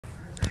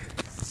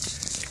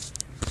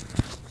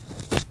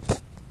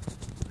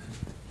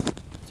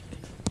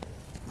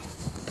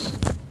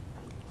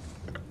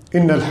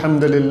إن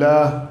الحمد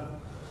لله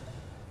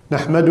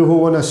نحمده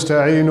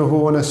ونستعينه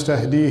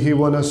ونستهديه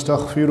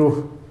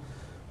ونستغفره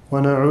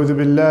ونعوذ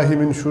بالله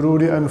من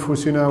شرور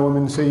أنفسنا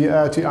ومن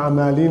سيئات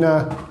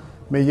أعمالنا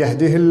من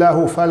يهده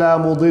الله فلا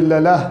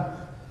مضل له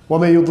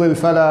ومن يضلل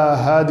فلا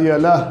هادي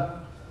له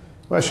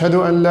وأشهد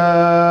أن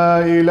لا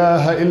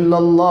إله إلا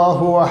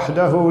الله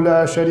وحده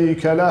لا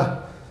شريك له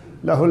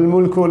له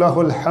الملك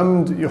له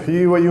الحمد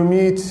يحيي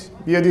ويميت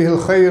بيده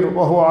الخير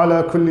وهو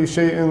على كل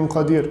شيء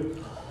قدير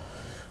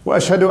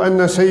وأشهد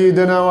أن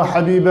سيدنا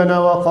وحبيبنا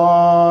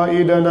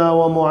وقائدنا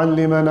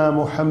ومعلمنا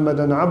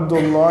محمدا عبد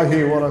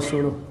الله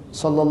ورسوله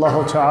صلى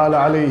الله تعالى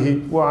عليه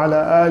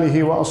وعلى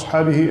آله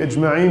وأصحابه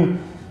أجمعين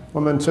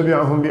ومن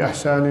تبعهم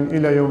بإحسان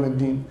إلى يوم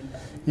الدين.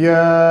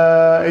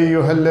 يا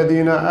أيها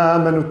الذين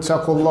آمنوا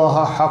اتقوا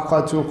الله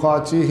حق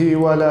تقاته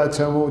ولا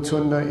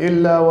تموتن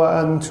إلا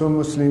وأنتم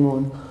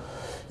مسلمون.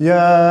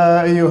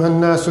 يا أيها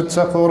الناس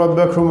اتقوا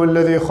ربكم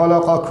الذي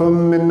خلقكم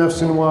من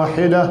نفس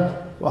واحدة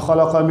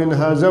وخلق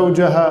منها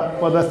زوجها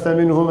وبث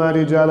منهما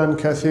رجالا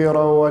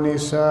كثيرا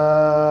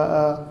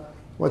ونساء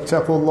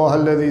واتقوا الله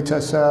الذي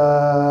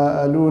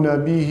تساءلون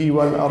به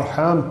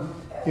والأرحام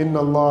إن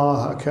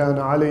الله كان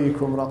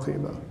عليكم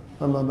رقيبا.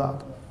 أما بعد.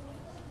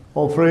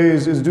 All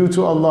praise is due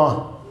to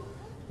Allah.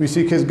 We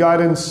seek His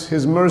guidance,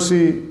 His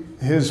mercy,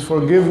 His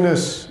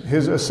forgiveness,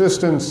 His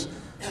assistance.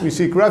 We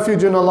seek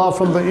refuge in Allah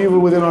from the evil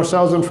within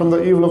ourselves and from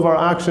the evil of our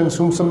actions.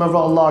 Whomsoever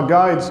Allah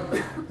guides,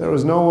 there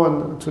is no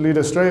one to lead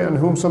astray, and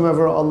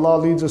whomsoever Allah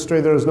leads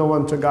astray, there is no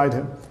one to guide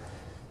him.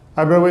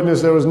 I bear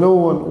witness there is no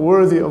one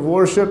worthy of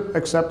worship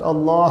except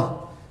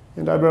Allah,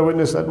 and I bear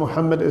witness that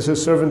Muhammad is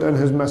His servant and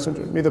His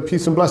messenger. May the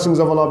peace and blessings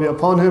of Allah be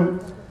upon him,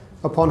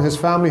 upon his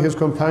family, his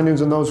companions,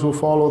 and those who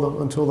follow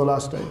them until the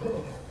last day.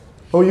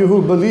 O you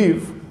who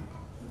believe,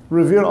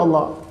 revere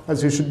Allah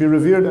as He should be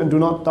revered, and do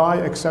not die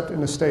except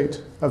in a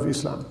state of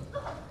Islam.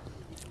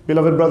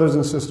 Beloved brothers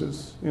and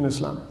sisters in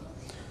Islam,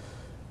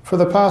 for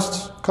the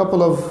past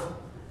couple of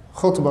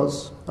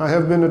khutbahs, I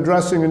have been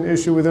addressing an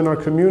issue within our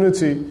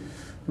community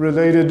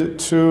related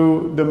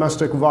to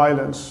domestic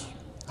violence.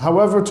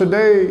 However,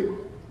 today,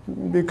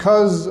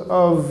 because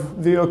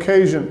of the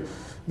occasion,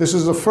 this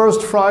is the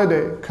first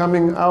Friday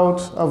coming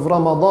out of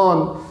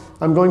Ramadan,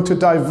 I'm going to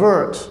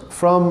divert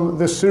from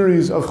this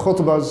series of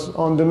khutbahs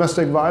on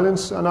domestic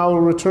violence, and I will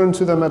return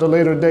to them at a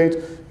later date,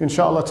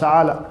 inshallah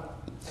ta'ala.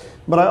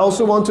 But I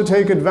also want to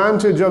take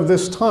advantage of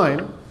this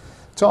time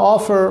to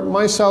offer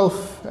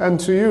myself and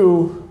to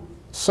you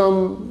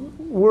some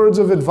words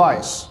of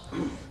advice,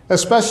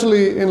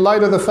 especially in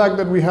light of the fact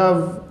that we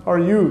have our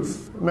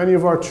youth. Many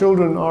of our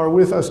children are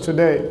with us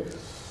today.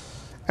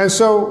 And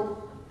so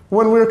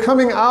when we're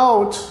coming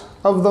out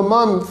of the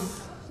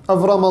month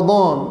of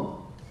Ramadan,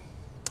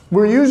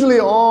 we're usually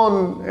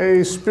on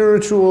a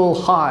spiritual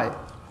high.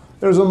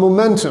 There's a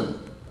momentum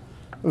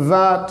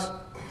that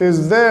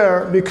is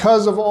there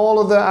because of all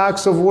of the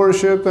acts of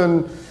worship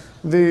and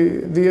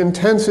the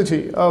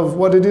intensity of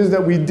what it is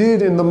that we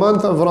did in the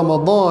month of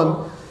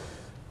Ramadan.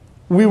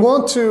 We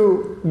want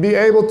to be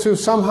able to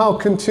somehow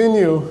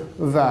continue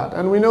that.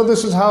 And we know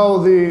this is how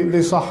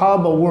the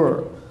Sahaba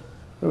were.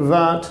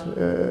 That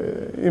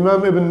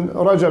Imam Ibn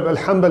Rajab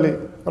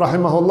al-Hanbali,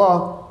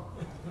 rahimahullah,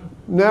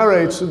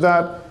 narrates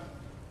that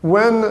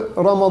when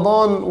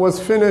Ramadan was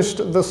finished,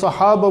 the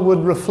Sahaba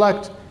would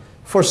reflect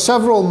for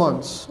several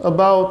months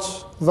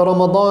about the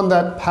Ramadan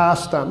that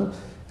passed them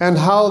and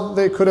how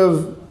they could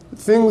have,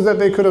 things that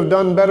they could have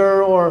done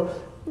better, or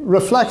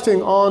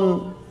reflecting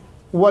on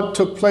what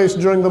took place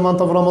during the month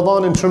of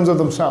Ramadan in terms of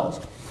themselves.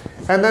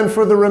 And then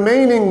for the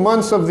remaining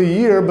months of the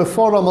year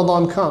before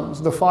Ramadan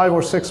comes, the 5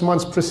 or 6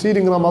 months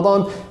preceding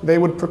Ramadan, they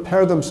would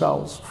prepare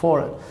themselves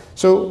for it.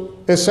 So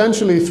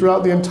essentially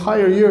throughout the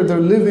entire year, they're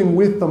living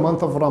with the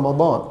month of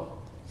Ramadan.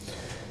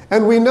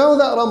 And we know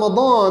that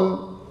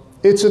Ramadan,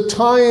 it's a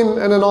time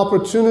and an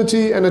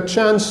opportunity and a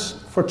chance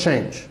for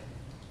change.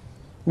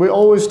 We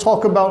always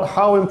talk about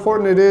how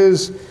important it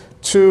is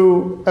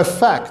to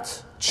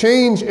effect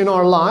change in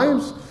our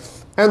lives,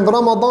 and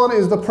Ramadan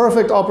is the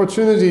perfect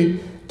opportunity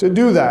to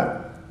do that.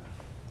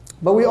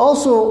 But we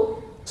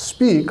also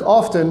speak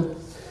often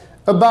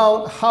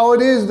about how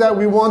it is that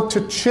we want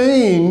to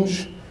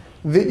change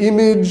the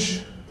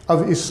image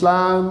of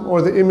Islam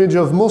or the image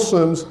of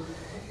Muslims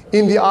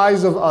in the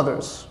eyes of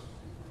others.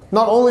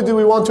 Not only do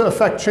we want to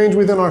affect change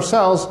within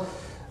ourselves,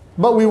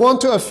 but we want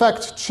to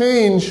affect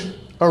change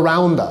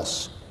around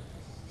us.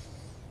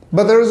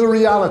 But there is a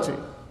reality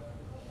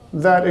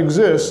that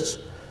exists,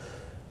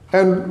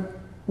 and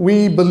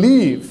we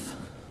believe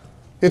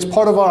it's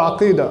part of our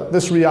aqidah,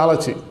 this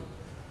reality.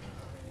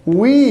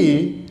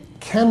 We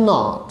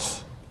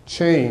cannot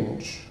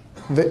change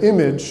the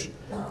image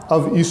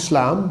of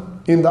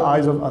Islam in the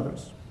eyes of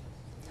others.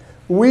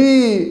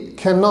 We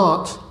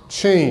cannot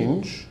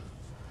change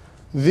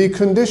the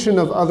condition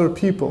of other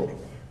people.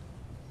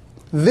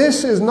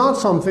 This is not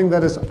something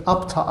that is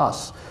up to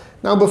us.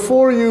 Now,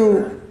 before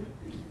you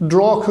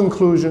draw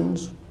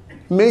conclusions,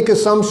 make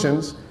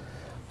assumptions,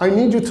 I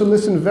need you to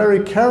listen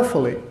very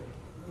carefully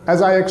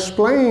as I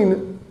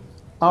explain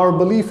our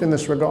belief in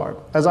this regard,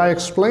 as I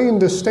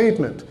explained this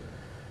statement.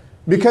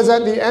 Because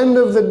at the end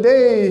of the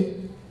day,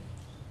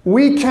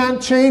 we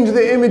can't change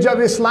the image of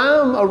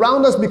Islam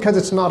around us because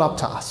it's not up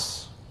to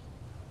us.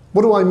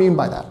 What do I mean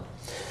by that?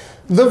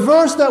 The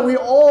verse that we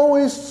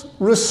always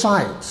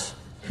recite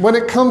when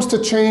it comes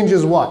to change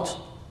is what?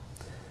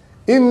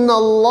 إِنَّ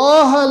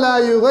اللَّهَ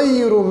لَا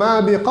يُغَيِّرُ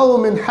مَا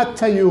بِقَوْمٍ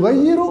حَتَّى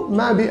يُغَيِّرُ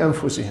مَا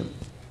بِأَنفُسِهِمْ.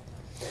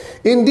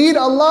 Indeed,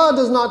 Allah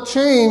does not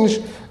change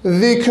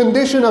the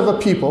condition of a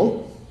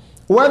people,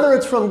 whether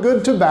it's from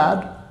good to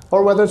bad,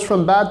 or whether it's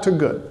from bad to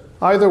good.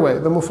 Either way,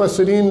 the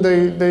Mufassirin,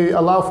 they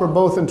allow for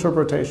both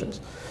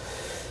interpretations.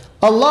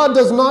 Allah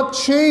does not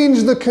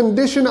change the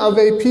condition of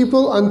a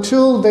people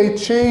until they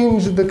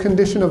change the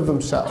condition of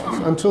themselves,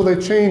 until they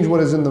change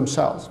what is in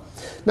themselves.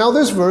 Now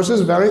this verse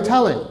is very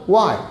telling.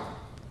 Why?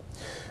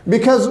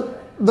 Because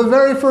the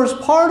very first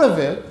part of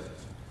it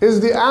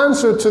is the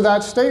answer to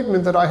that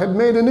statement that I had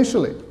made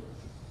initially.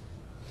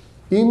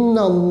 إِنَّ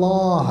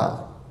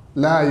اللَّهَ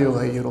لَا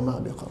يُغَيِّرُ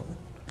مَا بِقَوْمٍ.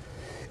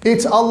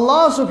 It's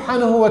Allah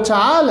subhanahu wa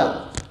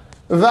ta'ala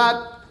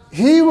that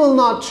He will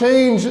not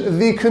change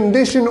the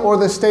condition or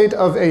the state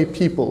of a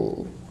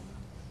people.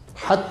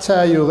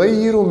 حَتَّى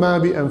يُغَيِّرُ مَا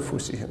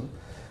بِأَنفُسِهِمْ.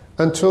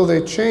 Until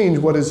they change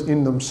what is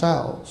in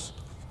themselves.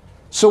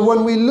 So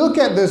when we look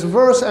at this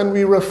verse and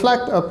we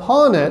reflect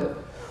upon it,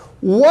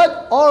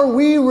 what are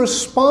we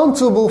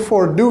responsible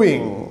for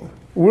doing?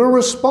 We're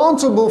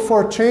responsible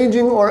for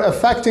changing or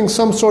affecting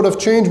some sort of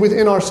change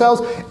within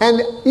ourselves,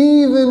 and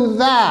even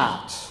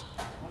that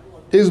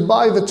is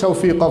by the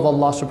tawfiq of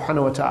Allah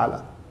subhanahu wa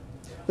ta'ala.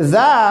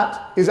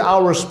 That is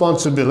our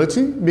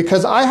responsibility,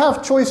 because I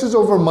have choices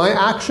over my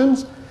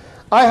actions.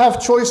 I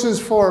have choices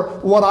for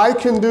what I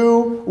can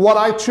do, what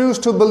I choose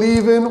to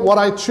believe in, what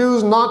I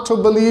choose not to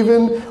believe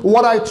in,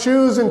 what I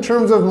choose in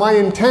terms of my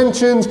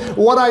intentions,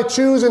 what I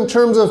choose in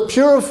terms of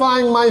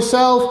purifying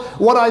myself,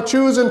 what I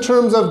choose in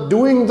terms of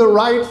doing the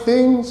right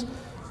things.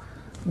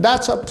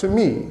 That's up to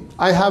me.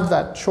 I have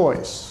that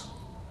choice.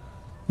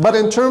 But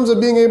in terms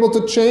of being able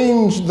to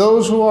change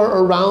those who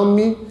are around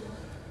me,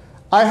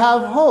 I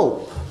have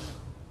hope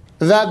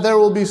that there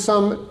will be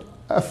some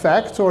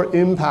effect or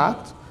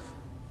impact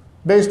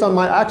based on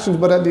my actions,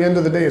 but at the end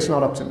of the day, it's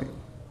not up to me.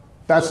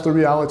 That's the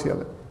reality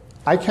of it.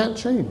 I can't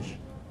change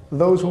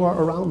those who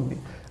are around me.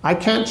 I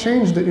can't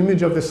change the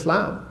image of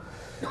Islam.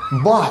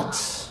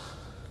 But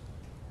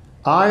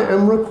I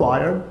am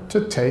required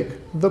to take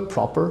the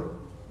proper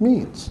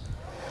means.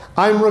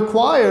 I'm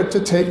required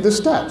to take the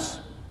steps.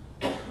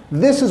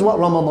 This is what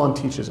Ramadan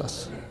teaches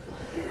us.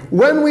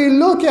 When we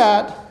look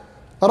at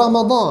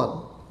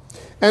Ramadan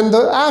and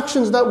the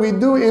actions that we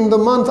do in the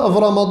month of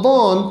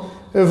Ramadan,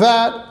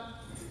 that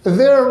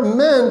they're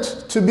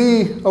meant to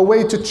be a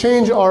way to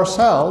change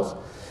ourselves,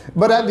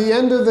 but at the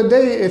end of the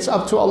day, it's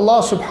up to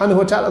Allah subhanahu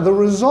wa ta'ala. The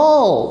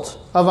result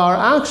of our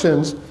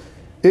actions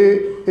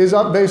is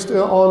up based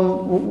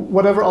on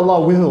whatever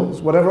Allah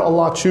wills, whatever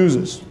Allah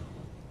chooses.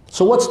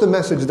 So what's the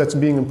message that's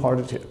being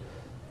imparted here?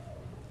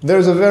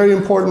 There's a very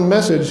important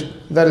message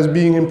that is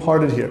being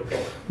imparted here.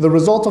 The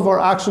result of our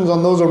actions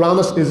on those around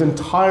us is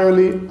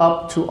entirely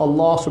up to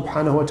Allah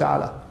subhanahu wa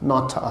ta'ala,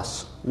 not to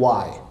us.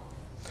 Why?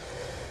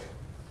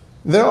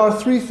 There are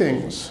three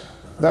things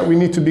that we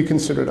need to be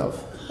considerate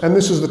of. And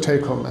this is the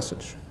take-home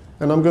message.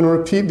 And I'm going to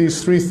repeat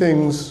these three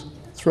things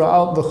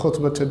throughout the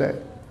khutbah today.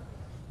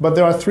 But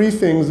there are three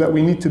things that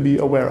we need to be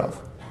aware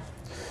of.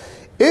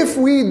 If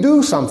we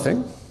do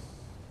something,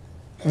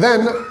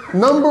 then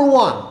number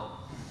one,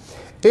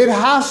 it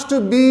has to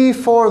be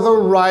for the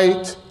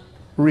right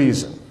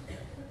reason.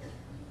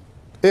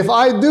 If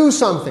I do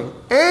something,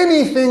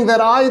 anything that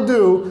I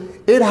do,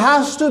 it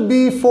has to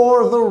be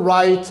for the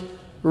right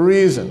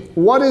reason.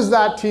 What is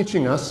that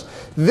teaching us?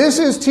 This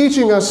is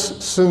teaching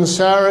us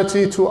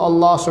sincerity to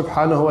Allah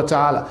subhanahu wa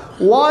ta'ala.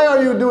 Why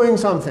are you doing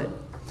something?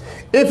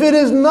 If it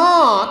is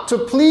not to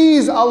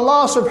please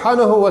Allah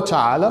subhanahu wa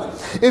ta'ala,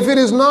 if it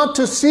is not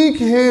to seek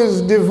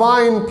His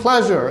divine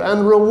pleasure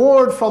and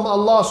reward from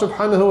Allah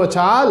subhanahu wa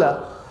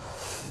ta'ala,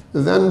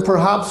 then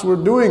perhaps we're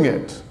doing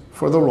it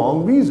for the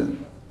wrong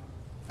reason.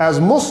 As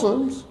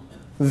Muslims,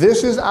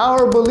 this is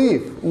our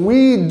belief.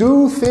 We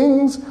do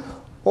things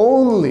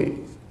only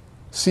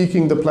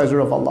seeking the pleasure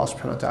of Allah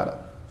subhanahu wa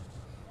ta'ala.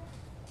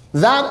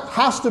 That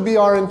has to be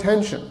our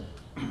intention.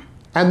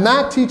 And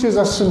that teaches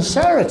us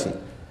sincerity.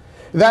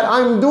 That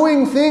I'm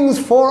doing things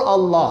for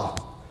Allah.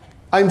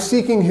 I'm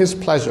seeking His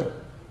pleasure.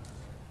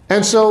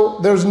 And so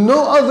there's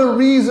no other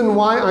reason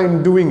why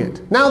I'm doing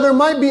it. Now there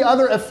might be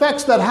other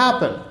effects that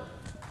happen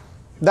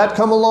that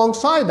come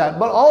alongside that.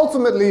 But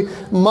ultimately,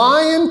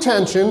 my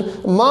intention,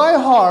 my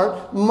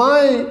heart,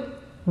 my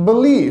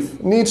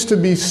belief needs to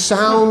be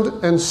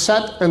sound and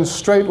set and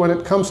straight when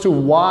it comes to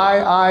why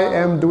I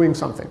am doing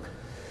something.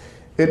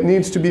 It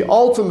needs to be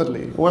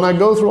ultimately, when I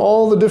go through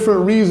all the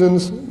different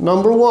reasons,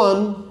 number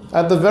one,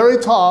 at the very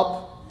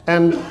top,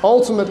 and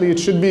ultimately it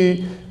should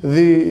be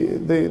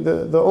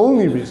the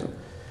only reason,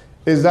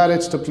 is that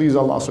it's to please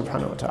Allah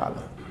subhanahu wa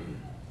ta'ala.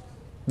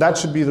 That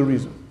should be the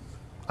reason.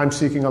 I'm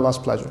seeking Allah's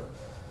pleasure.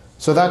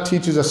 So that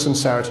teaches us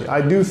sincerity.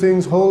 I do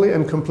things wholly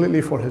and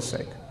completely for His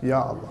sake.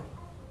 Ya Allah.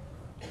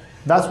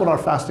 That's what our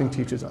fasting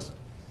teaches us.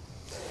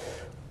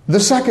 The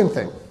second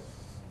thing,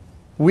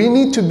 we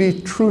need to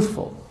be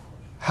truthful,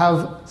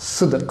 have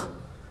sidq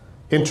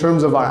in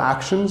terms of our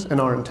actions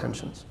and our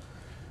intentions.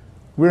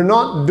 We're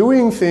not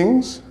doing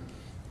things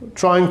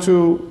trying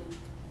to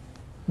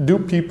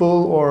dupe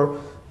people or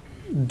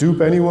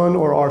dupe anyone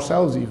or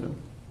ourselves even,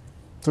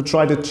 to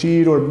try to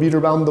cheat or beat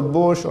around the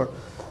bush.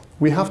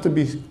 We have to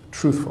be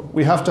truthful.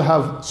 We have to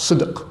have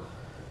sidq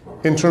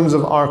in terms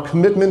of our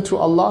commitment to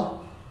Allah.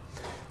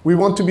 We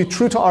want to be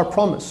true to our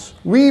promise.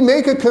 We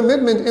make a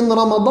commitment in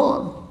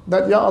Ramadan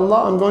that, Ya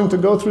Allah, I'm going to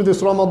go through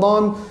this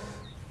Ramadan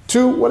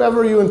to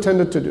whatever you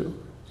intended to do.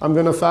 I'm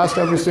going to fast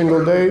every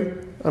single day.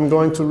 I'm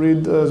going to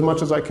read as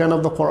much as I can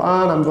of the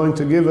Quran. I'm going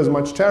to give as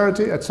much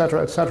charity,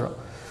 etc., etc.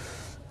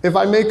 If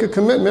I make a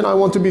commitment, I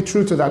want to be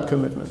true to that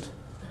commitment.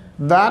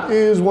 That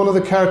is one of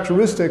the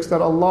characteristics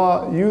that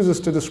Allah uses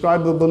to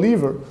describe the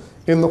believer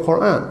in the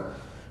Quran.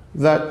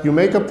 That you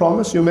make a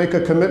promise, you make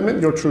a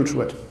commitment, you're true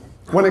to it.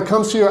 When it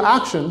comes to your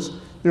actions,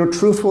 you're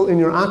truthful in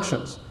your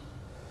actions.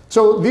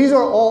 So these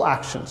are all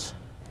actions.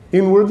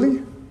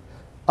 Inwardly,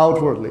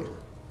 outwardly.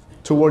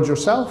 Towards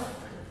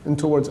yourself and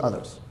towards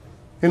others.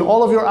 In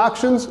all of your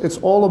actions, it's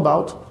all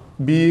about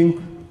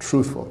being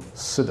truthful.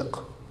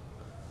 Sidq.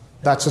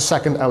 That's the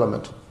second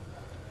element.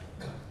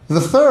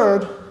 The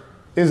third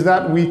is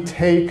that we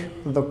take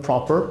the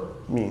proper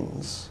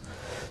means.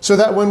 So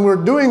that when we're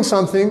doing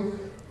something,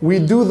 we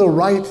do the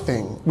right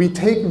thing. We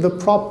take the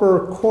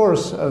proper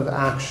course of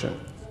action.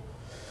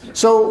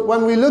 So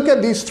when we look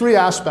at these three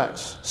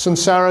aspects,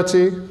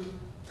 sincerity,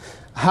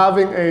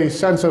 having a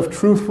sense of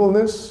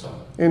truthfulness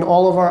in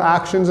all of our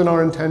actions and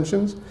our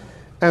intentions,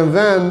 and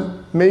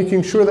then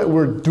making sure that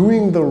we're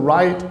doing the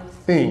right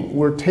thing,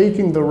 we're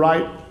taking the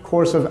right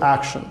course of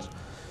actions.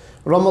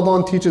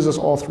 Ramadan teaches us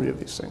all three of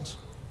these things.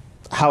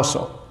 How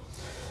so?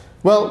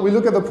 Well, we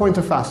look at the point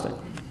of fasting.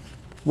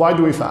 Why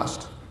do we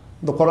fast?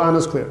 The Quran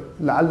is clear.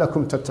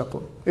 لَعَلَّكُمْ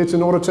تَتَّقُونَ. It's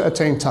in order to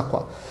attain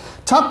taqwa.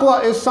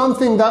 Taqwa is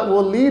something that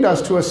will lead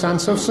us to a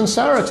sense of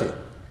sincerity.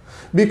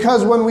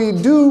 Because when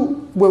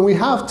we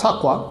have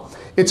taqwa,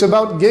 it's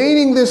about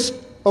gaining this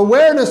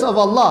awareness of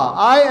Allah.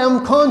 I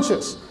am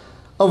conscious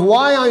of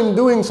why I'm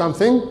doing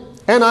something,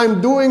 and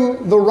I'm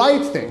doing the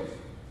right thing,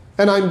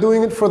 and I'm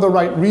doing it for the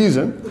right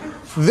reason.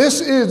 This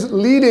is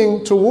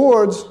leading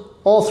towards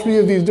all three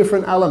of these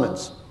different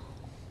elements.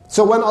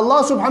 So when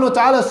Allah subhanahu wa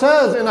ta'ala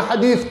says in a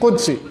hadith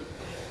Qudsi,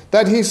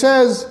 that He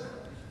says,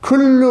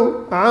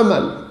 كُلُّ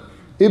عَمَلْ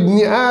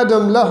إِبْنِ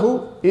آدَمْ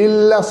لَهُ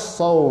إِلَّا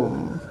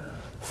الصَّوْمِ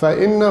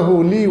فَإِنَّهُ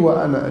لِي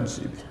وَأَنَا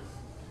أَجْزِي بِهِ.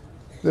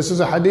 This is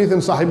a hadith in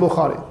Sahih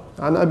Bukhari,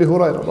 عن أبي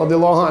هريرة رضي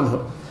الله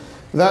عنه,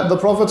 that the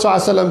Prophet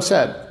ﷺ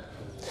said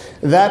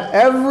that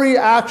every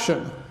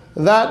action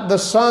that the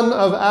son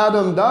of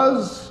Adam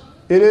does,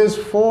 it is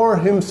for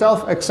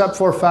himself except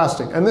for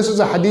fasting. And this is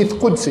a hadith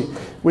Qudsi,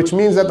 which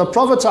means that the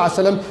Prophet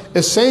ﷺ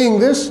is saying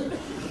this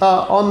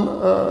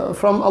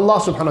from Allah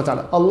subhanahu wa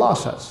ta'ala. Allah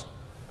says,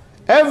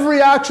 every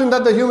action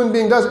that the human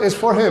being does is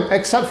for him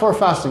except for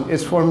fasting.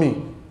 It's for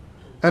me.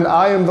 And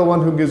I am the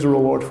one who gives a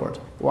reward for it.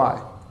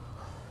 Why?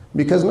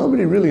 Because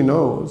nobody really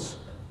knows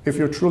if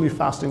you're truly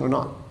fasting or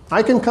not.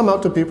 I can come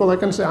out to people, I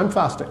can say, I'm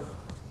fasting.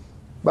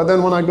 But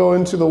then when I go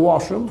into the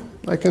washroom,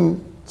 I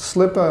can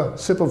slip a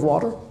sip of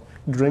water,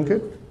 drink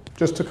it,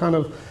 just to kind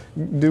of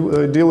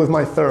deal with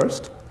my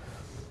thirst.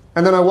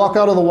 And then I walk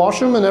out of the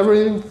washroom and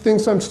everybody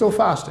thinks I'm still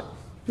fasting.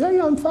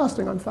 Yeah, I'm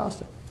fasting,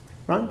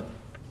 right?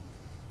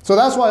 So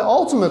that's why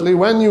ultimately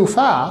when you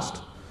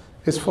fast,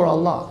 it's for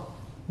Allah.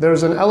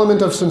 There's an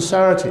element of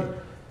sincerity.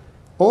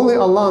 Only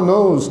Allah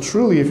knows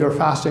truly if you're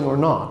fasting or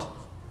not.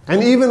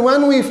 And even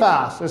when we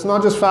fast, it's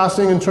not just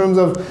fasting in terms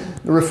of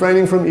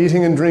refraining from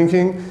eating and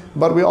drinking,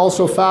 but we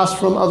also fast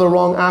from other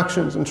wrong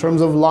actions in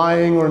terms of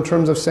lying or in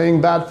terms of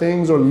saying bad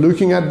things or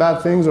looking at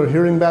bad things or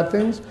hearing bad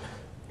things.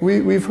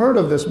 We've heard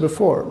of this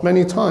before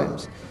many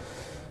times.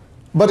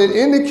 But it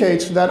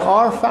indicates that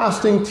our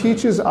fasting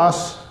teaches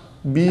us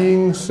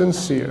being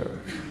sincere.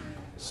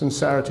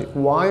 Sincerity.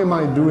 Why am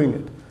I doing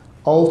it?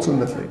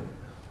 Ultimately.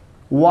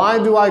 Why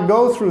do I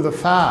go through the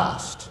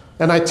fast?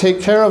 And I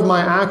take care of my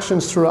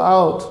actions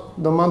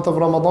throughout the month of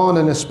Ramadan,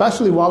 and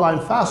especially while I'm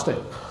fasting.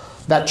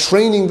 That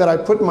training that I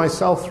put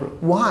myself through.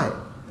 Why?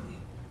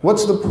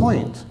 What's the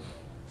point?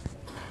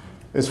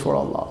 It's for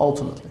Allah,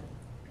 ultimately.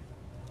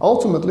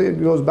 Ultimately,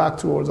 it goes back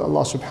towards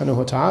Allah subhanahu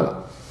wa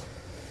ta'ala.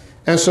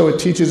 And so it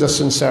teaches us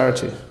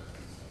sincerity.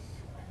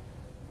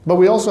 But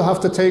we also have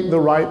to take the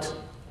right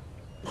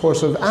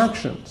course of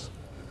actions.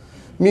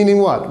 Meaning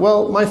what?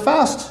 Well, my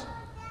fast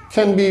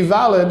can be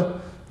valid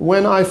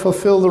when I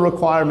fulfill the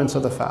requirements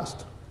of the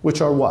fast,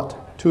 which are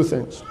what? Two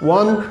things.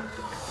 One,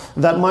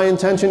 that my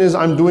intention is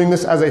I'm doing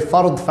this as a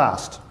fard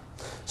fast.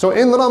 So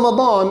in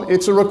Ramadan,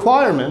 it's a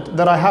requirement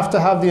that I have to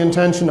have the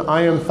intention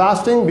I am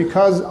fasting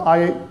because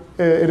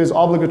it is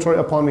obligatory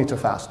upon me to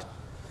fast.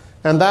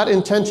 And that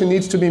intention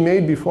needs to be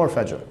made before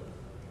Fajr.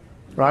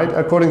 right?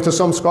 According to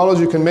some scholars,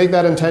 you can make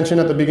that intention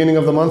at the beginning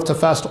of the month to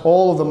fast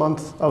all of the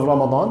month of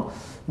Ramadan.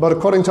 But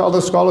according to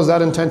other scholars,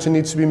 that intention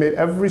needs to be made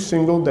every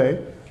single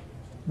day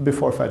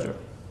before Fajr.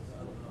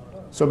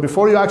 So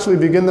before you actually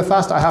begin the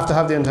fast, I have to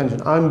have the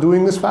intention. I'm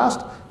doing this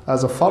fast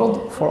as a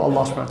fard for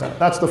Allah subhanahu wa ta'ala.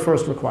 That's the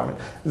first requirement.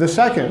 The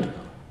second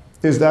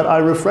is that I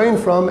refrain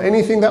from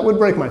anything that would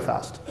break my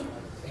fast.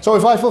 So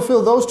if I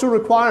fulfill those two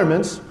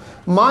requirements,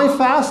 my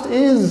fast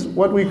is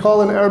what we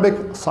call in Arabic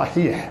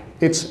sahih.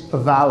 It's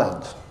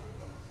valid.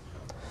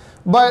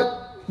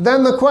 But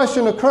then the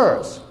question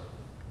occurs,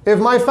 if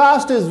my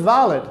fast is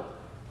valid,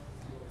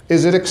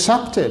 is it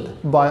accepted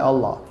by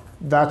Allah?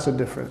 That's a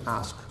different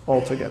ask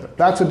altogether.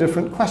 That's a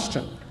different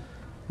question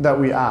that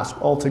we ask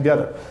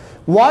altogether.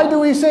 Why do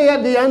we say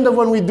at the end of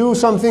when we do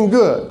something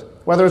good,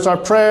 whether it's our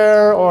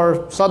prayer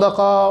or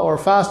sadaqah or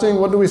fasting,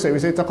 what do we say? We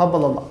say,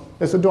 taqabbal Allah.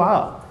 It's a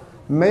dua.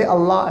 May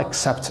Allah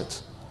accept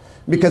it.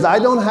 Because I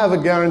don't have a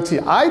guarantee.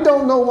 I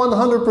don't know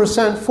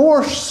 100%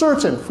 for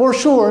certain, for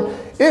sure,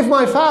 if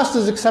my fast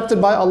is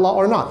accepted by Allah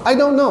or not. I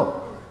don't know.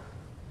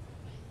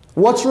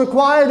 What's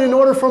required in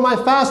order for my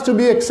fast to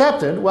be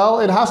accepted? Well,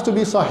 it has to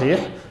be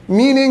sahih,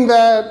 meaning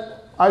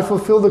that I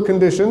fulfill the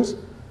conditions,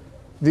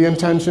 the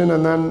intention,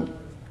 and then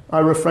I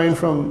refrain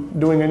from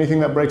doing anything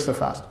that breaks the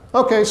fast.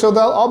 Okay, so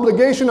the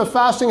obligation of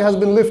fasting has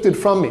been lifted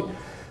from me.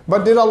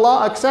 But did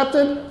Allah accept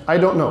it? I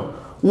don't know.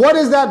 What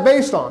is that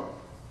based on?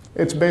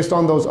 It's based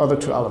on those other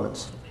two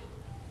elements.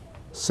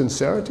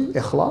 Sincerity,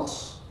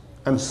 ikhlas,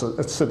 and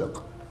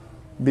sidq.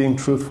 Being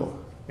truthful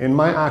in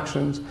my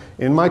actions,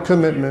 in my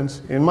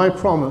commitments, in my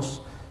promise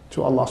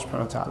to Allah subhanahu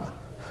wa ta'ala.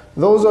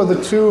 Those are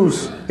the two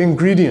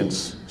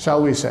ingredients,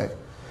 shall we say,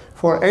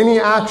 for any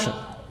action.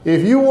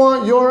 If you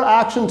want your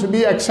action to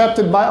be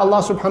accepted by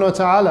Allah subhanahu wa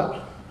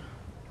ta'ala,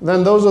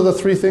 then those are the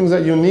three things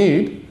that you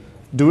need.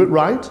 Do it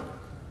right,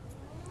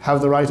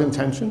 have the right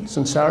intention,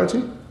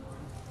 sincerity,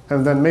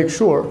 and then make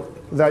sure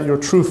that you're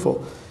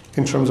truthful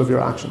in terms of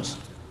your actions.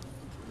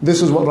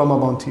 This is what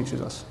Ramadan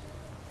teaches us.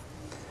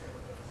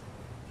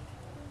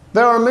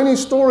 There are many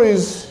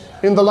stories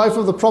in the life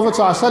of the Prophet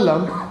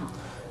ﷺ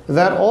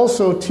that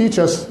also teach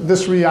us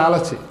this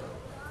reality.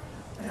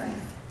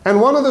 And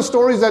one of the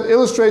stories that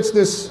illustrates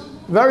this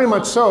very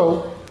much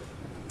so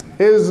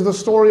is the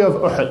story of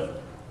Uhud,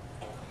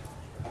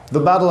 the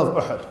Battle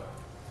of Uhud.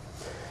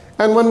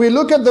 And when we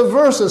look at the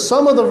verses,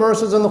 some of the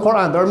verses in the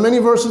Quran, there are many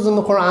verses in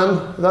the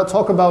Quran that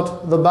talk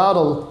about the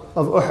Battle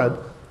of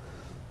Uhud.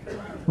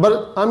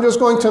 But I'm just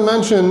going to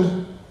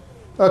mention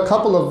a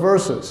couple of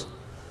verses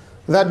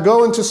that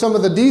go into some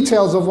of the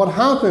details of what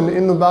happened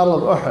in the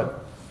Battle of Uhud.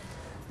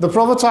 The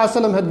Prophet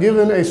ﷺ had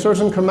given a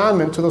certain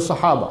commandment to the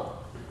Sahaba.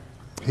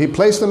 He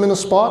placed them in a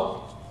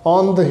spot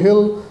on the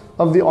hill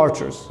of the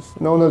archers,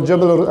 known as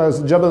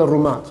Jabal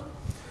al-Rumat.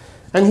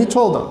 And he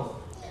told them,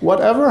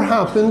 whatever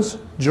happens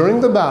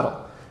during the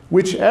battle,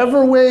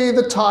 whichever way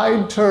the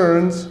tide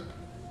turns,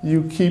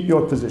 you keep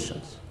your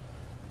positions.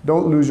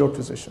 Don't lose your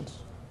positions.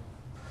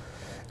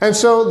 And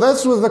so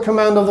this was the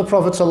command of the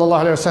Prophet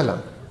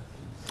ﷺ.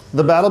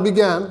 The battle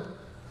began,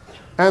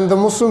 and the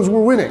Muslims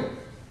were winning.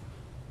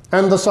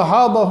 And the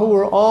Sahaba who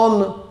were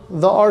on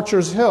the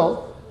Archer's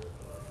Hill,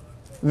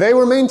 they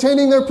were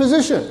maintaining their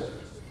position.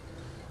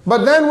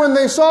 But then when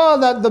they saw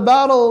that the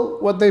battle,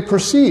 what they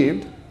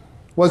perceived,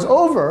 was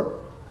over,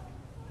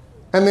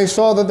 and they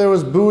saw that there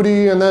was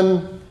booty and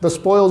then the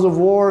spoils of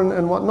war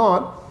and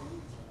whatnot,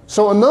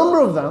 so a number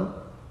of them,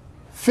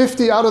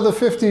 50 out of the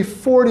 50,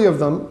 40 of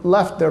them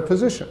left their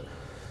position.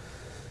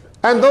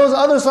 And those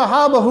other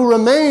Sahaba who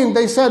remained,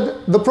 they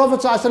said, the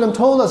Prophet ﷺ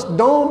told us,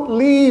 don't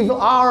leave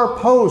our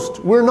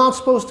post. We're not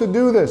supposed to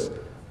do this.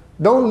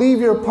 Don't leave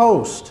your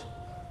post.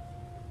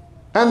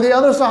 And the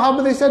other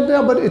Sahaba, they said,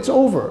 yeah, but it's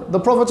over. The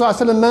Prophet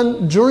ﷺ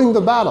meant during the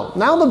battle.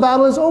 Now the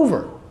battle is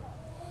over.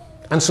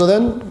 And so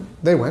then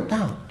they went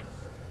down.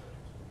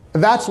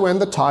 That's when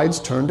the tides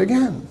turned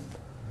again.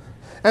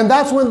 And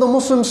that's when the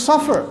Muslims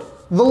suffered.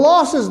 The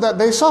losses that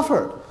they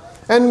suffered.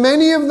 And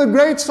many of the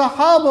great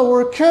Sahaba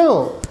were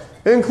killed,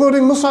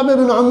 including Mus'ab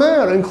ibn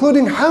Umair,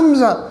 including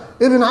Hamza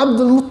ibn Abd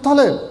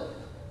al-Muttalib,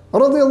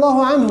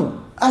 radiyallahu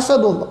anhu,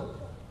 Asadullah,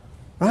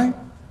 right?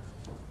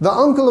 The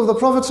uncle of the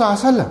Prophet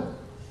ﷺ.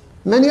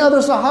 Many other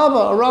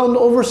Sahaba, around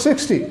over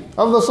 60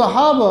 of the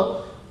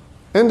Sahaba,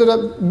 ended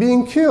up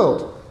being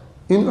killed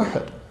in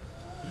Uhud.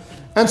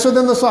 And so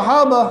then the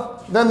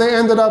Sahaba, then they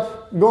ended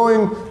up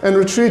going and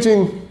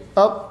retreating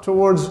up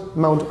towards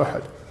Mount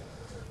Uhud.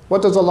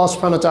 What does Allah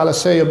subhanahu wa ta'ala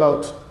say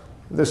about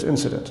this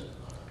incident?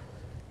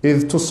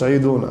 إِذْ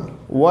تُصْعِدُونَ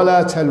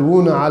وَلَا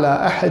تَلْوُونَ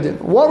عَلَىٰ أَحَدٍ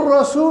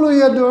وَالرَّسُولُ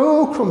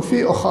يَدْعُوكُمْ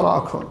فِي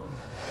أُخْرَاكُمْ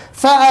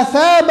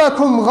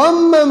فَأَثَابَكُمْ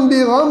غَمًّا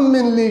بِغَمٍّ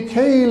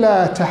لِكَيْ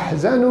لَا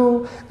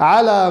تَحْزَنُوا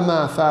عَلَىٰ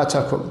مَا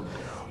فَاتَكُمْ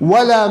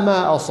وَلَا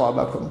مَا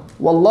أَصَابَكُمْ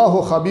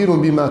وَاللَّهُ خَبِيرٌ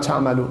بِمَا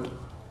تَعْمَلُونَ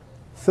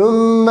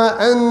ثُمَّ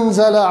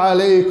أَنزَلَ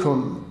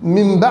عَلَيْكُمْ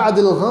مِنْ بَعْدِ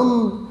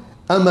الْغَمِّ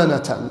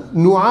أَمَنَةً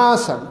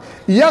نُعَاسًا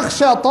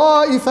يَغْشَى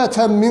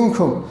طَائِفَةً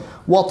مِّنْكُمْ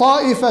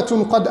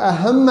وَطَائِفَةٌ قَدْ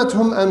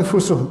أَهَمَّتْهُمْ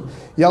أَنفُسُهُمْ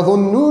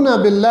يَظُنُّونَ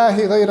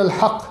بِاللَّهِ غَيْرَ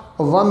الْحَقِّ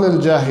ظَنَّ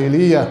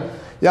الْجَاهِلِيَّةِ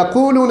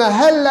يَقُولُونَ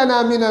هَلْ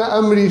لَنَا مِنَ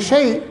الْأَمْرِ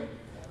شَيْءٍ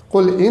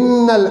قُلْ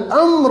إِنَّ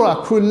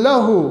الْأَمْرَ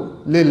كُلَّهُ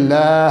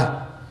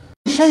لِلَّهِ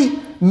شَيْءٍ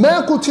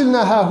مَا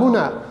قُتِلْنَا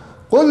هَاهُنَا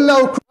قُلْ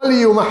لَوْ كُنَّ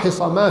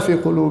لِيُمَحِّصَ مَا فِي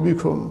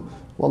قُلُوبِكُمْ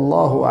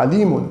وَاللَّهُ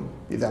عَلِيمٌ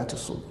بِذَاتِ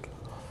الصُّدُورِ.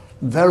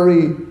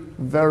 Very,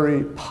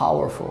 very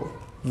powerful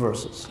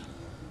verses.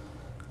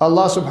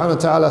 Allah subhanahu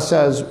wa ta'ala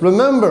says,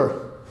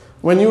 remember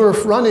when you were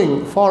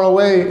running far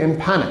away in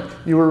panic,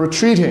 you were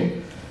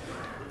retreating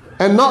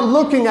and not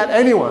looking at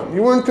anyone.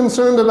 You weren't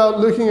concerned about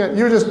looking at,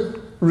 you were just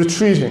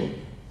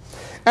retreating.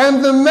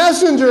 And the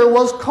messenger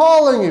was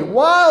calling you,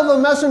 while the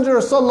messenger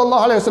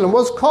sallallahu alayhi wa sallam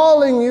was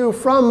calling you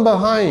from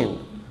behind,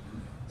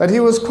 that he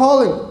was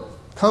calling,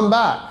 come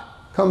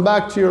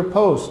back to your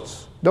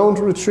posts, don't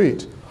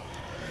retreat.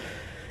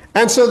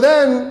 And so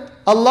then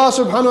Allah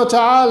subhanahu wa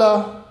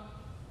ta'ala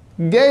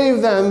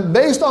gave them,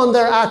 based on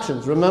their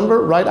actions,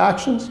 remember, right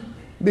actions?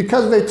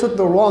 Because they took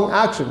the wrong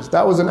actions,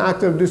 that was an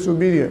act of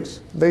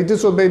disobedience. They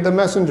disobeyed the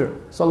messenger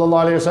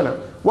sallallahu alayhi wa sallam.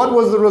 What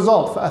was the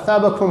result?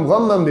 فَأَثَابَكُمْ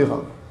غَمًّا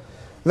بِغَمٍّ.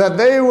 That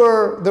they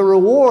were, the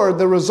reward,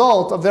 the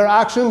result of their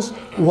actions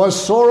was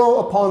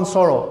sorrow upon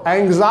sorrow,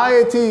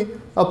 anxiety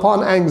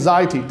upon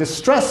anxiety,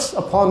 distress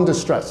upon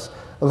distress.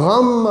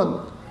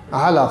 غَمًّا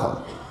عَلَى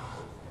غَمٍّ.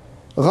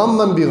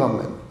 غَمًّا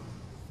بِغَمٍّ.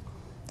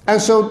 And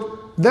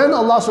so then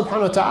Allah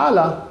subhanahu wa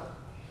ta'ala,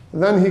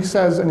 then he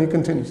says and he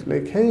continues,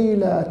 لَكَيْ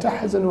لَا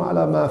تَحْزَنُوا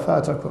عَلَى مَا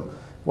فَاتَكُمْ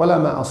وَلَا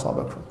مَا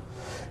أَصَابَكُمْ.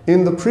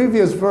 In the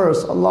previous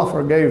verse, Allah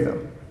forgave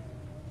them.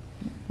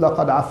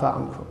 لَقَدْ عَفَا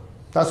عَنْكُمْ.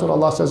 That's what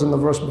Allah says in the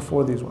verse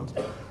before these ones.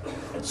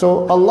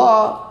 So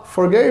Allah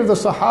forgave the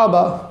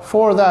Sahaba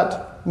for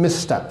that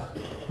misstep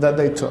that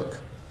they took,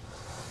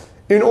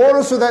 in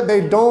order so that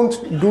they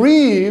don't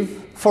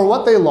grieve for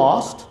what they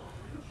lost,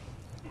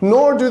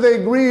 nor do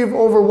they grieve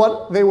over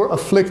what they were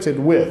afflicted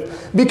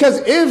with. Because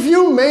if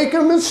you make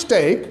a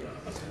mistake,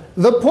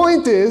 the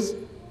point is,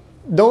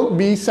 don't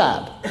be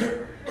sad.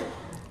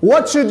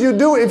 What should you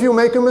do if you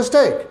make a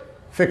mistake?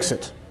 Fix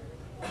it.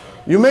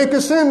 You make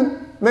a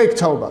sin, make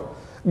tawbah.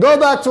 Go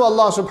back to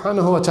Allah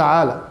subhanahu wa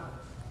ta'ala.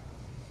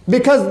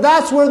 Because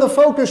that's where the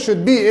focus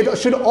should be. It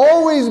should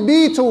always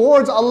be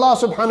towards Allah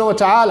subhanahu wa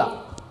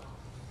ta'ala.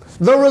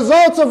 The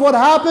results of what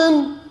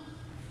happened,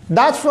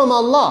 that's from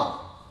Allah.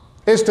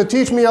 It's to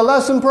teach me a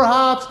lesson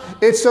perhaps.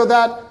 It's so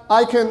that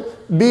I can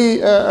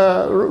be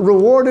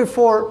rewarded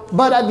for.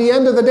 But at the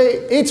end of the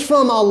day, it's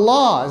from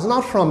Allah. It's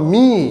not from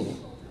me.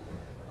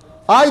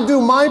 I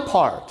do my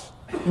part.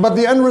 But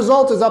the end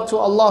result is up to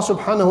Allah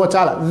subhanahu wa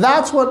ta'ala.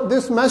 That's what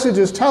this message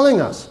is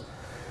telling us.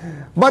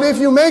 But if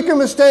you make a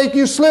mistake,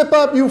 you slip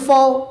up, you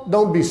fall,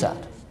 don't be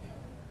sad.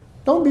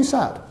 Don't be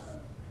sad.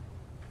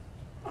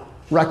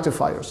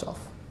 Rectify yourself.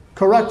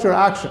 Correct your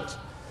actions.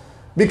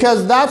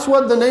 Because that's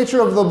what the nature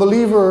of the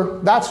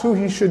believer, that's who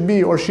he should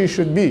be or she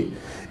should be.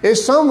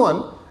 Is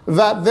someone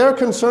that they're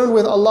concerned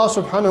with Allah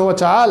subhanahu wa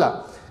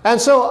ta'ala. And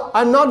so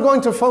I'm not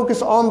going to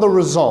focus on the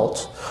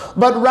result,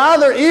 but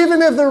rather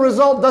even if the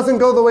result doesn't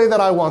go the way that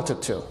I want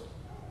it to.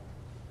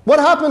 What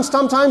happens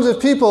sometimes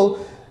if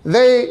people,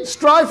 they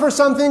strive for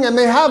something and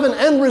they have an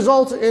end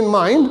result in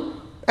mind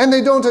and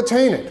they don't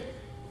attain it.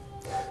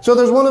 So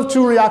there's one of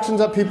two reactions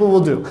that people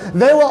will do.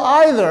 They will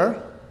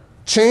either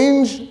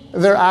change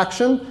their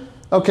action,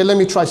 okay, let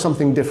me try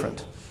something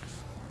different.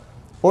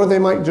 Or they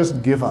might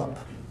just give up.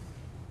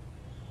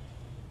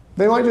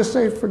 They might just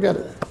say, forget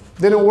it.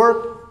 Didn't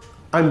work.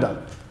 I'm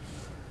done.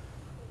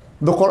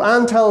 The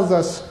Quran tells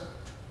us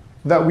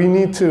that we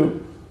need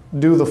to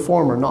do the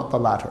former, not the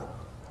latter.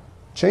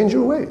 Change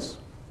your ways.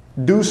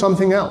 Do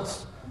something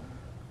else.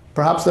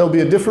 Perhaps there'll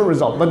be a different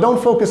result, but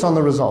don't focus on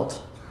the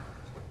result.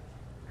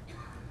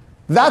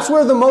 That's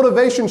where the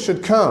motivation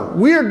should come.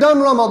 We're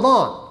done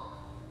Ramadan.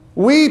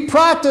 We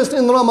practiced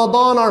in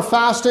Ramadan our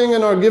fasting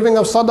and our giving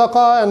of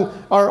sadaqah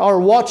and our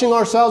watching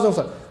ourselves and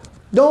stuff.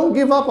 Don't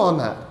give up on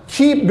that.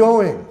 Keep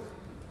going.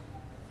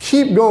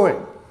 Keep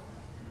going.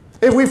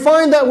 If we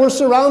find that we're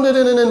surrounded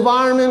in an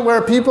environment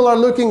where people are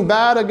looking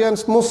bad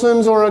against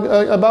Muslims or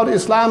about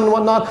Islam and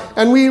whatnot,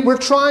 and we're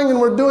trying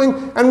and we're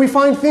doing, and we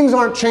find things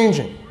aren't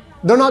changing,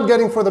 they're not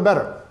getting for the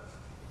better,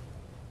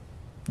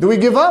 do we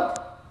give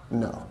up?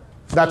 No.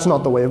 That's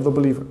not the way of the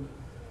believer.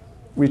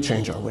 We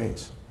change our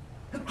ways.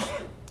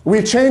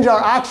 We change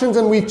our actions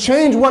and we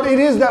change what it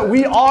is that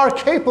we are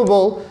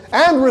capable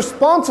and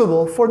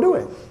responsible for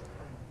doing.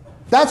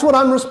 That's what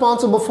I'm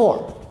responsible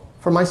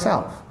for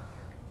myself.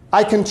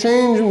 I can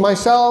change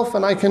myself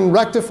and I can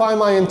rectify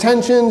my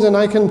intentions and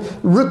I can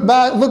look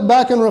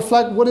back and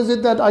reflect, what is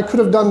it that I could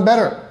have done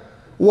better?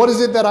 What is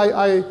it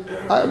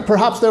that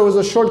perhaps there was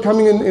a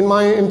shortcoming in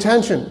my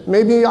intention.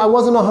 Maybe I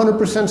wasn't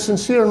 100%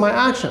 sincere in my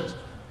actions.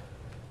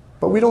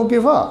 But we don't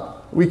give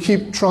up. We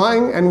keep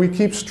trying and we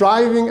keep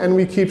striving and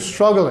we keep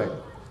struggling.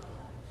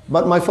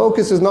 But my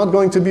focus is not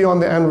going to be on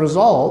the end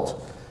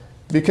result,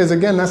 because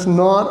again, that's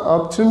not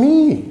up to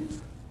me.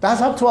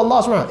 That's up to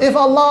Allah subhanahu wa ta'ala. If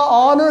Allah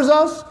honors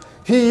us,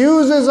 He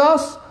uses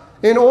us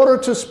in order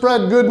to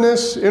spread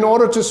goodness, in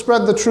order to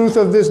spread the truth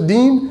of this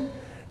deen.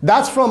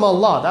 That's from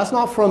Allah. That's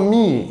not from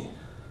me.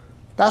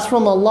 That's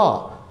from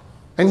Allah.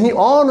 And He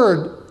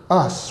honored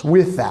us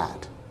with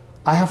that.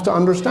 I have to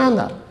understand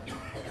that.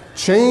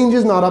 Change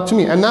is not up to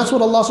me. And that's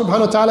what Allah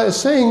subhanahu wa ta'ala is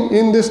saying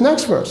in this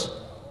next verse.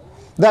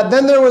 That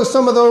then there were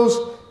some of those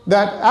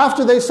that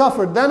after they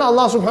suffered, then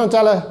Allah subhanahu wa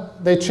ta'ala,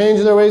 they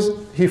changed their ways,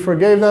 He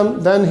forgave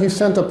them, then He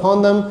sent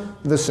upon them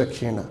the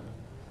sakina.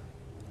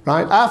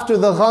 Right? After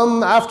the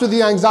gham, after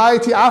the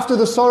anxiety, after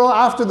the sorrow,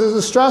 after the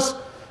distress,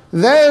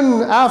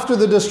 then after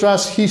the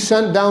distress, He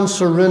sent down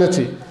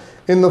serenity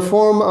in the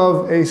form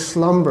of a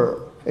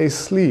slumber, a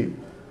sleep.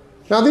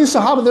 Now these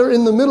Sahaba, they're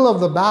in the middle of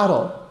the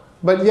battle,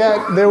 but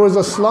yet there was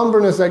a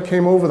slumberness that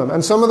came over them.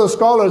 And some of the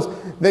scholars,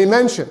 they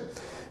mention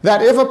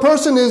that if a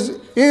person is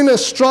in a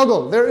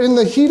struggle, they're in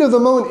the heat of the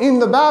moment, in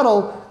the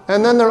battle,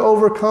 and then they're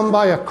overcome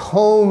by a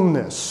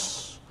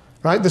calmness,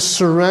 right? The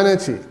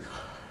serenity.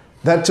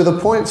 That to the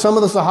point, some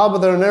of the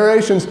Sahaba, their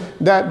narrations,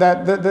 that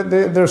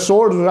their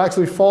swords were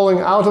actually falling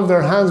out of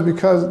their hands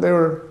because they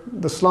were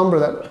the slumber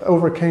that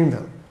overcame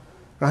them,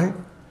 right?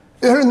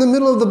 They're in the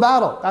middle of the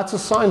battle. That's a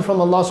sign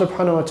from Allah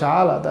subhanahu wa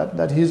ta'ala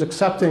that He's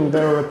accepting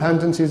their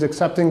repentance, He's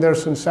accepting their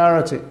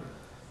sincerity,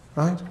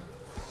 right?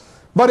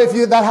 But if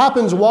that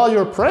happens while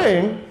you're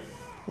praying,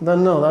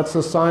 then no, that's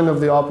a sign of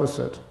the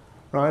opposite,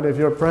 right? If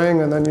you're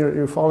praying and then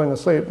you're falling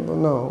asleep,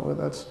 no,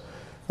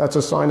 that's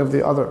a sign of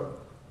the other.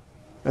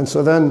 And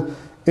so then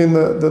in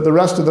the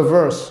rest of the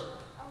verse,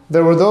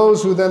 there were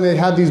those who then they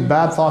had these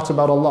bad thoughts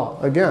about Allah.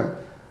 Again,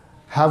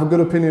 have a good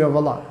opinion of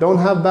Allah. Don't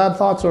have bad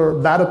thoughts or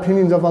bad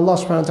opinions of Allah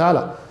subhanahu wa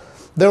ta'ala.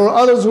 There were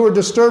others who were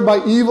disturbed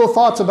by evil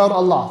thoughts about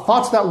Allah,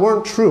 thoughts that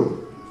weren't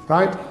true,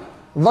 right?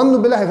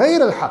 ظَنُّ بِاللَّهِ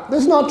غَيْرَ الْحَقِّ.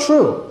 This is not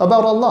true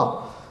about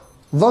Allah.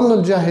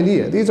 ظَنُّ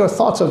الْجَاهِلِيَّةِ. These are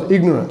thoughts of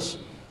ignorance.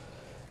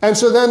 And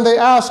so then they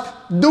ask,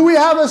 do we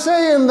have a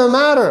say in the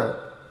matter?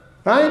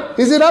 Right?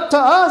 Is it up to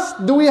us?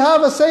 Do we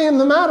have a say in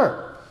the matter?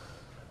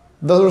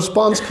 The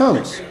response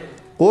comes,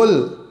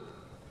 قُلْ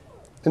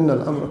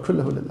إِنَّ الْأَمْرَ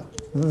كُلَّهُ لِلَّهِ.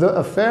 The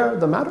affair,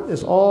 the matter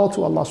is all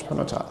to Allah subhanahu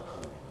wa ta'ala.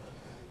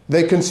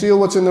 They conceal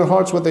what's in their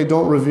hearts, what they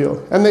don't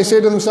reveal. And they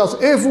say to themselves,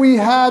 if we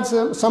had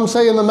some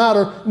say in the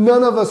matter,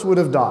 none of us would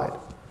have died.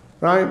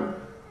 Right?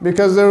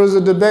 Because there was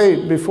a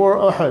debate before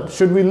Uhud.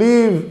 Should we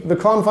leave the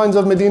confines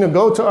of Medina,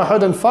 go to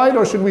Uhud and fight,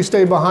 or should we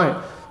stay behind?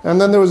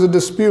 And then there was a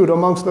dispute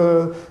amongst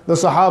the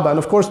Sahaba. And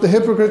of course the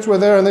hypocrites were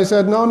there and they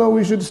said, no,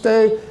 we should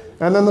stay.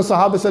 And then the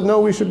Sahaba said, no,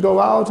 we should go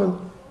out.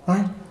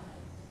 Right?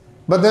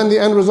 But then the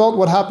end result,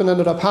 what happened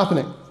ended up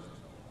happening.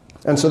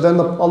 And so then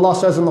Allah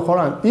says in the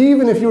Quran,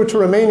 even if you were to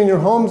remain in your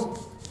homes,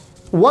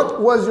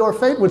 what was your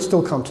fate would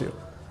still come to you.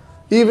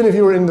 Even if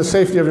you were in the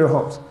safety of your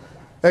homes.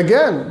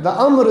 Again, the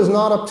amr is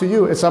not up to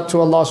you, it's up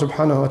to Allah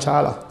subhanahu wa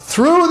ta'ala.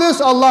 Through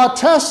this, Allah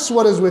tests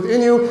what is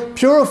within you,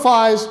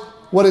 purifies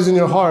what is in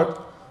your heart,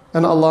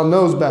 and Allah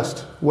knows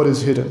best what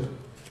is hidden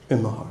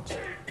in the heart.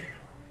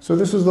 So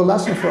this is the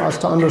lesson for us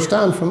to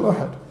understand from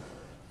Uhud.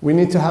 We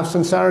need to have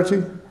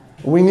sincerity,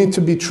 we need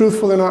to be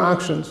truthful in our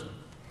actions,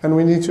 and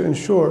we need to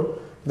ensure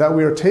that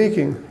we are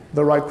taking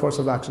the right course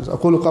of actions.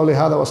 أقول قولي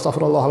هذا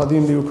وأستغفر الله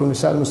العظيم لي ولكم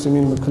ولسائر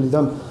المسلمين من كل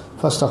ذنب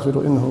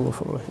فاستغفروا إنه هو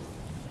الغفور الرحيم.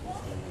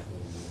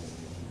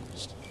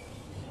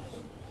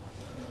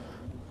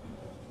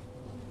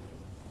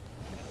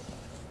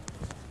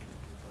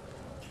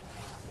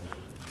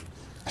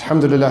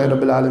 الحمد لله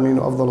رب العالمين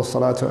وأفضل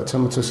الصلاة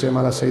وأتم التسليم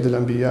على سيد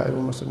الأنبياء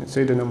والمرسلين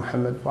سيدنا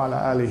محمد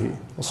وعلى آله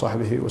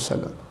وصحبه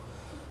وسلم.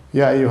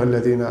 يا أيها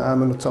الذين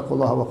آمنوا اتقوا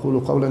الله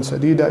وقولوا قولا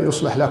سديدا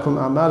يصلح لكم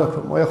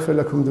أعمالكم ويغفر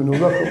لكم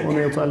ذنوبكم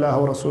ومن يطع الله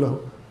ورسوله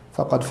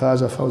فقد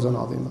فاز فوزا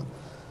عظيما.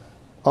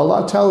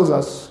 Allah tells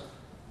us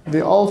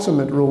the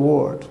ultimate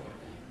reward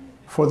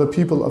for the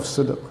people of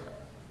Sidq.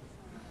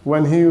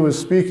 When He was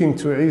speaking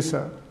to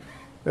Isa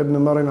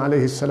ibn Maryam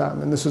alayhi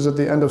salam, and this is at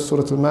the end of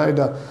Surah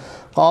Al-Ma'idah,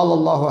 قال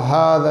الله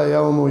هذا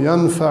يوم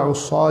ينفع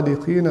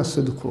الصادقين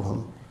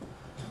صدقهم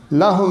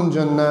لهم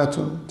جنات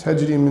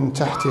تجري من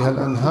تحتها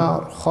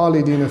الأنهار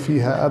خالدين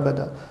فيها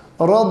أبدا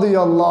رضي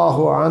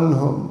الله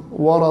عنهم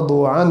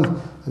ورضوا عنه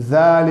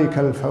ذلك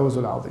الفوز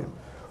العظيم.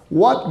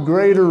 What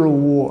greater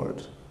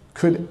reward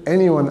could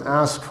anyone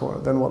ask for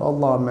than what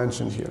Allah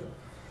mentioned here?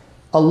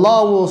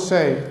 Allah will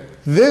say,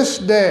 this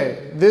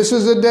day, this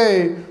is a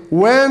day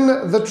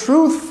when the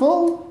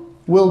truthful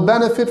will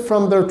benefit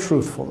from their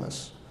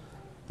truthfulness.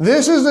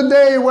 This is the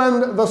day when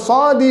the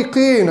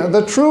sadiqeen,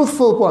 the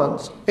truthful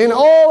ones, in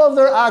all of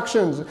their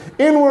actions,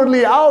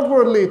 inwardly,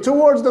 outwardly,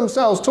 towards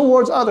themselves,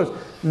 towards others,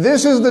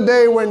 this is the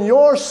day when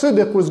your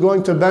sidq was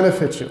going to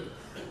benefit you.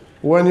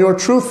 When your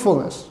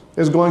truthfulness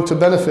is going to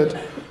benefit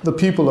the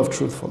people of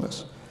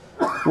truthfulness.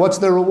 What's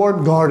their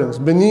reward? Gardens,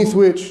 beneath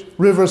which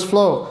rivers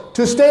flow,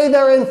 to stay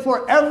therein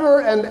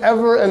forever and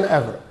ever and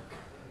ever.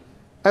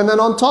 And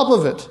then on top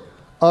of it,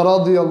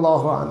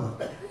 radiyallahu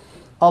anhu.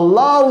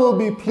 Allah will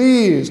be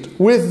pleased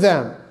with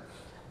them.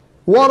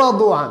 وَرَضُوا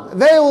عَنْهُ.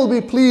 They will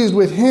be pleased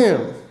with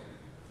Him.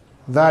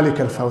 ذَلِكَ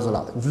الْفَوْزُ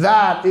الْعَظِيمُ.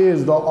 That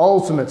is the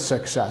ultimate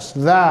success.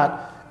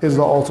 That is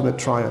the ultimate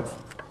triumph.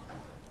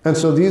 And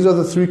so these are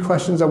the three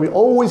questions that we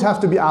always have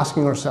to be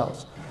asking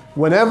ourselves.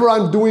 Whenever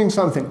I'm doing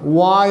something,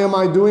 why am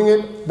I doing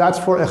it? That's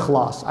for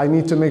ikhlas. I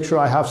need to make sure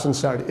I have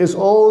sincerity. It's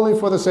only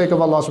for the sake of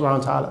Allah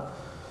subhanahu wa ta'ala.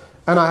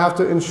 And I have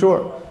to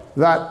ensure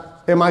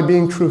that, am I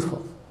being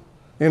truthful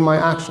in my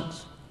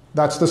actions?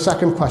 That's the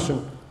second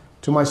question,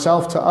 to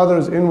myself, to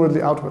others,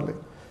 inwardly, outwardly.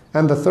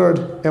 And the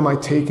third, am I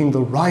taking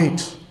the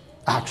right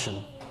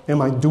action?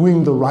 Am I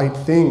doing the right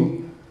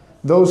thing?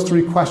 Those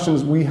three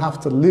questions, we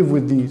have to live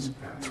with these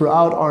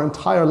throughout our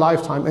entire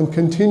lifetime and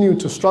continue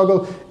to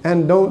struggle,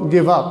 and don't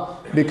give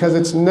up, because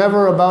it's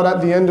never about, at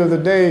the end of the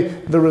day,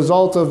 the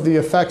result of the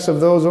effects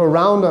of those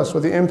around us or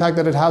the impact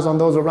that it has on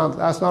those around us.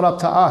 That's not up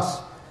to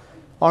us.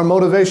 Our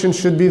motivation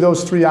should be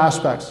those three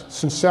aspects.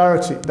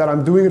 Sincerity, that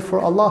I'm doing it for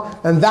Allah,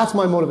 and that's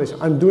my motivation.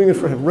 I'm doing it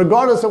for Him,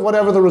 regardless of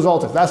whatever the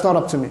result is. That's not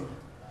up to me.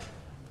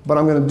 But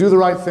I'm going to do the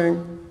right thing,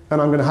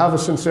 and I'm going to have a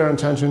sincere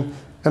intention,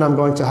 and I'm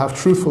going to have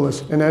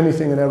truthfulness in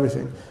anything and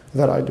everything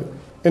that I do.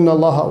 إن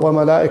الله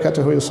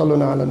وملائكته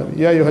يصلون على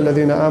النبي يا أيها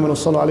الذين آمنوا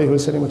صلوا عليه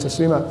وسلموا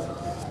تسليما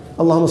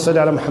اللهم صل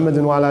على محمد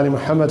وعلى آل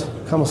محمد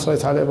كما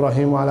صليت على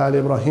إبراهيم وعلى آل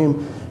إبراهيم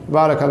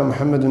بارك على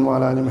محمد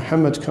وعلى آل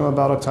محمد كما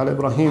باركت على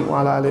إبراهيم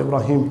وعلى آل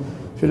إبراهيم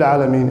في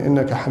العالمين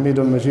إنك حميد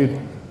مجيد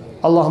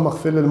اللهم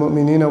اغفر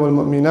للمؤمنين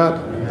والمؤمنات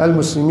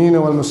المسلمين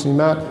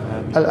والمسلمات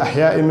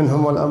الأحياء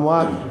منهم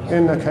والأموات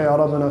إنك يا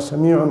ربنا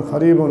سميع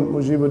قريب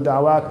مجيب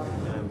الدعوات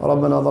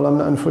ربنا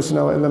ظلمنا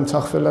أنفسنا وإن لم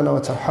تغفر لنا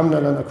وترحمنا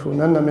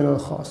لنكونن من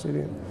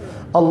الخاسرين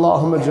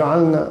اللهم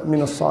اجعلنا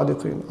من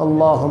الصادقين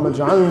اللهم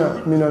اجعلنا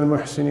من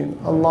المحسنين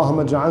اللهم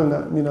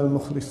اجعلنا من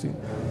المخلصين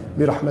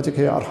برحمتك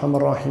يا أرحم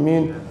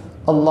الراحمين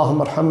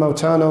اللهم ارحم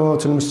موتانا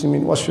وموتى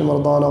المسلمين واشف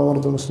مرضانا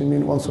ومرضى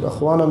المسلمين وانصر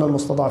اخواننا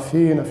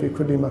المستضعفين في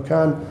كل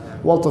مكان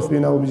والطف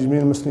بنا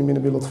وبجميع المسلمين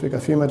بلطفك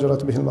فيما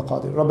جرت به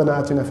المقادير ربنا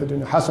آتنا في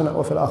الدنيا حسنة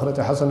وفي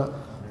الآخرة حسنة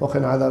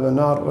وقنا عذاب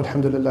النار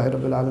والحمد لله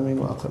رب العالمين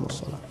وأقم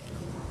الصلاة